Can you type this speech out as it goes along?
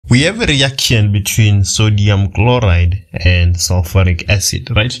We have a reaction between sodium chloride and sulfuric acid,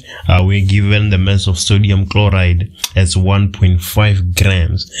 right? We're given the mass of sodium chloride as 1.5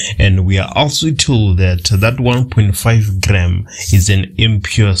 grams, and we are also told that that 1.5 gram is an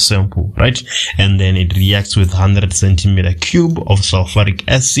impure sample, right? And then it reacts with 100 centimeter cube of sulfuric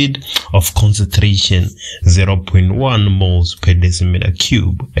acid of concentration 0.1 moles per decimeter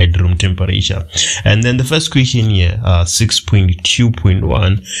cube at room temperature. And then the first question here,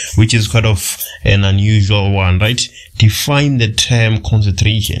 6.2.1, which is kind of an unusual one, right? Define the term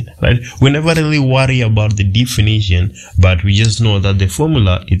concentration, right? We never really worry about the definition, but we just know that the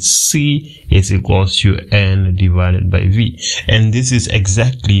formula is C is equals to N divided by V. And this is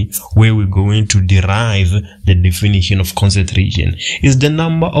exactly where we're going to derive the definition of concentration. Is the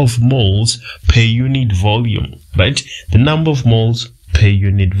number of moles per unit volume, right? The number of moles per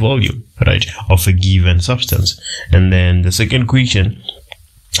unit volume, right, of a given substance. And then the second question,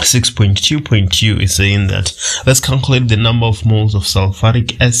 6.2.2, is saying that let's calculate the number of moles of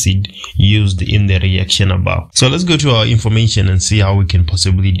sulfuric acid used in the reaction above. So let's go to our information and see how we can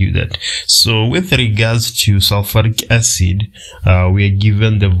possibly do that. So with regards to sulfuric acid, we are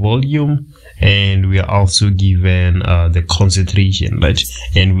given the volume and we are also given the concentration, right?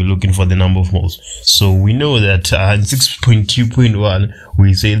 And we're looking for the number of moles. So we know that in 6.2.1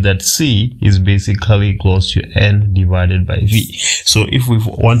 we say that C is basically equals to N divided by V. So if we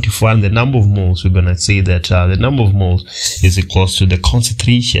want to find the number of moles, we're gonna say that the number of moles is equals to the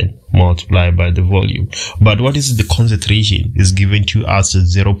concentration multiplied by the volume. But what is the concentration? Is given to us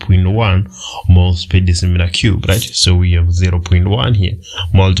as 0.1 moles per decimeter cube, right? So we have 0.1 here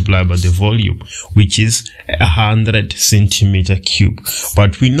multiplied by the volume, which is 100 centimeter cube.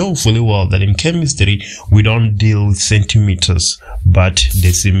 But we know fully well that in chemistry we don't deal with centimeters but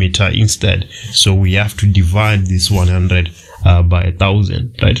decimeter instead. So we have to divide this 100 by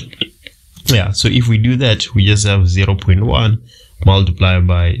 1000, right? Yeah, so if we do that, we just have 0.1 multiplied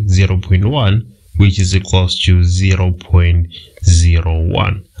by 0.1, which is equals to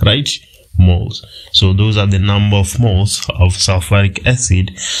 0.01, right, moles. So those are the number of moles of sulfuric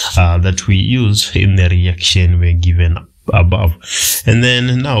acid that we use in the reaction we're given above. And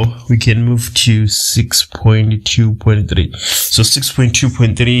then now we can move to 6.2.3. So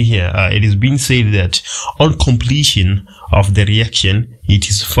 6.2.3 here, it is being said that on completion of the reaction, it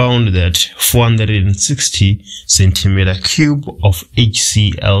is found that 460 centimeter cube of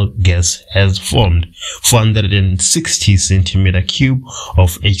HCl gas has formed. 460 centimeter cube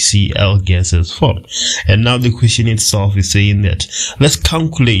of HCl gas has formed. And now the question itself is saying that let's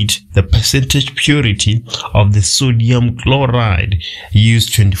calculate the percentage purity of the sodium chloride. Use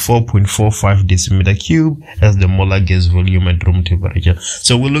 24.45 decimeter cube as the molar gas volume at room temperature.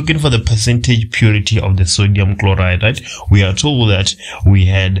 So we're looking for the percentage purity of the sodium chloride, right? We are told that we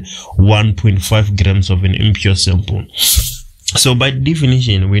had 1.5 grams of an impure sample. So by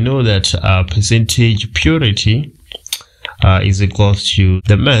definition, we know that percentage purity is equals to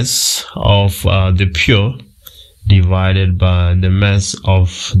the mass of the pure divided by the mass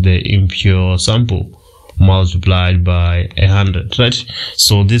of the impure sample multiplied by 100, right?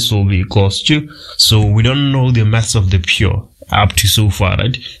 So this will be equals to, so we don't know the mass of the pure up to so far,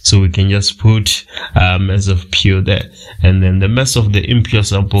 right? So we can just put mass of pure there, and then the mass of the impure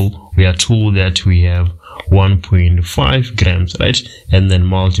sample, we are told that we have 1.5 grams, right? And then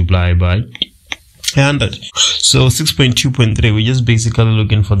multiply by 100. So 6.2.3, we're just basically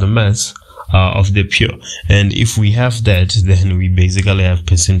looking for the mass of the pure, and if we have that, then we basically have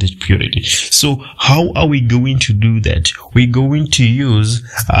percentage purity. So how are we going to do that? We're going to use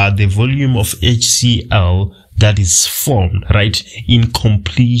the volume of HCl that is formed, right, in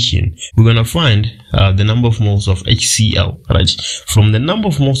completion. We're gonna find the number of moles of HCl, right? From the number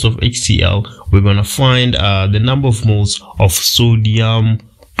of moles of HCl, we're gonna find the number of moles of sodium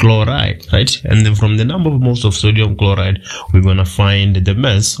chloride, right? And then from the number of moles of sodium chloride, we're gonna find the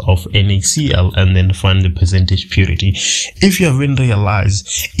mass of NaCl and then find the percentage purity. If you haven't realized,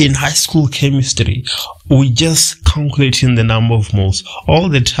 in high school chemistry, we just calculating the number of moles all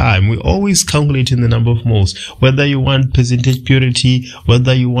the time. We always calculating the number of moles. Whether you want percentage purity,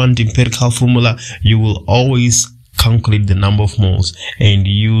 whether you want empirical formula, you will always calculate the number of moles and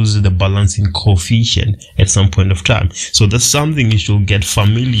use the balancing coefficient at some point of time. So that's something you should get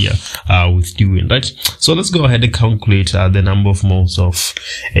familiar with doing, right? So let's go ahead and calculate the number of moles of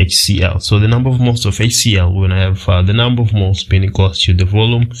HCl. So the number of moles of HCl, we're gonna have the number of moles being equals to the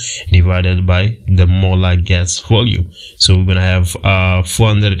volume divided by the molar gas volume. So we're gonna have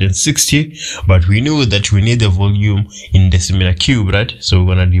 460, but we know that we need the volume in decimeter cube, right? So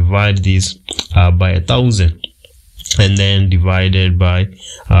we're gonna divide this by 1000. and then divided by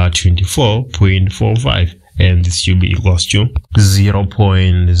 24.45, and this should be equals to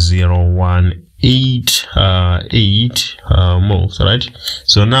 0.0188 moles, right?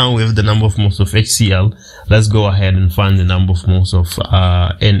 So now we have the number of moles of HCl. Let's go ahead and find the number of moles of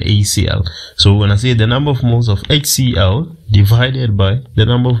NaCl. So when I say the number of moles of HCl divided by the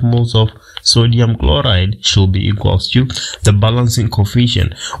number of moles of sodium chloride should be equals to the balancing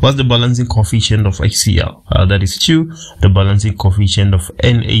coefficient. What's the balancing coefficient of HCl? That is 2. The balancing coefficient of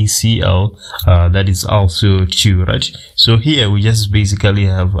NaCl, that is also 2, right? So here we just basically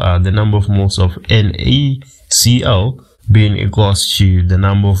have the number of moles of NaCl being equals to the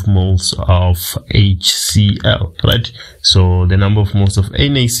number of moles of HCl, right? So the number of moles of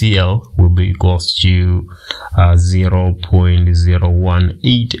NaCl will be equals to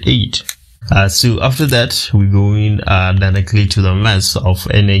 0.0188. So after that, we go in directly to the mass of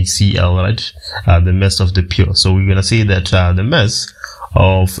NaCl, right? The mass of the pure. So we're gonna say that the mass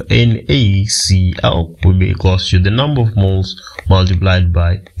of NaCl will be equals to the number of moles multiplied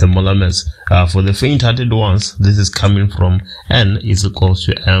by the molar mass. For the faint-hearted ones, this is coming from N is equals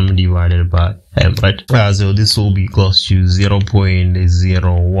to M divided by M, right? So this will be equals to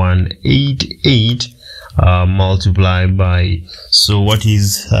 0.0188 multiplied by, so what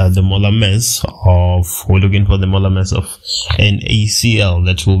is the molar mass of, we're looking for the molar mass of NaCl,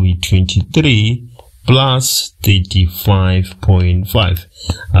 that will be 23 plus 35.5.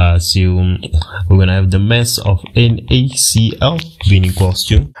 So we're gonna have the mass of NaCl being equals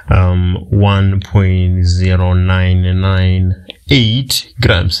to 1.0998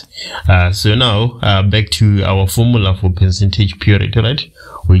 grams. So now back to our formula for percentage purity, right?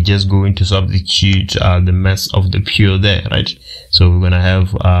 We're just going to substitute the mass of the pure there, right? So we're gonna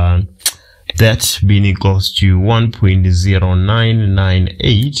have that being equals to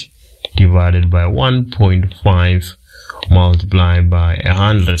 1.0998 divided by 1.5 multiplied by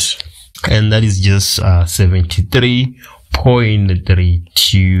 100, and that is just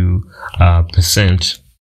 73.32%.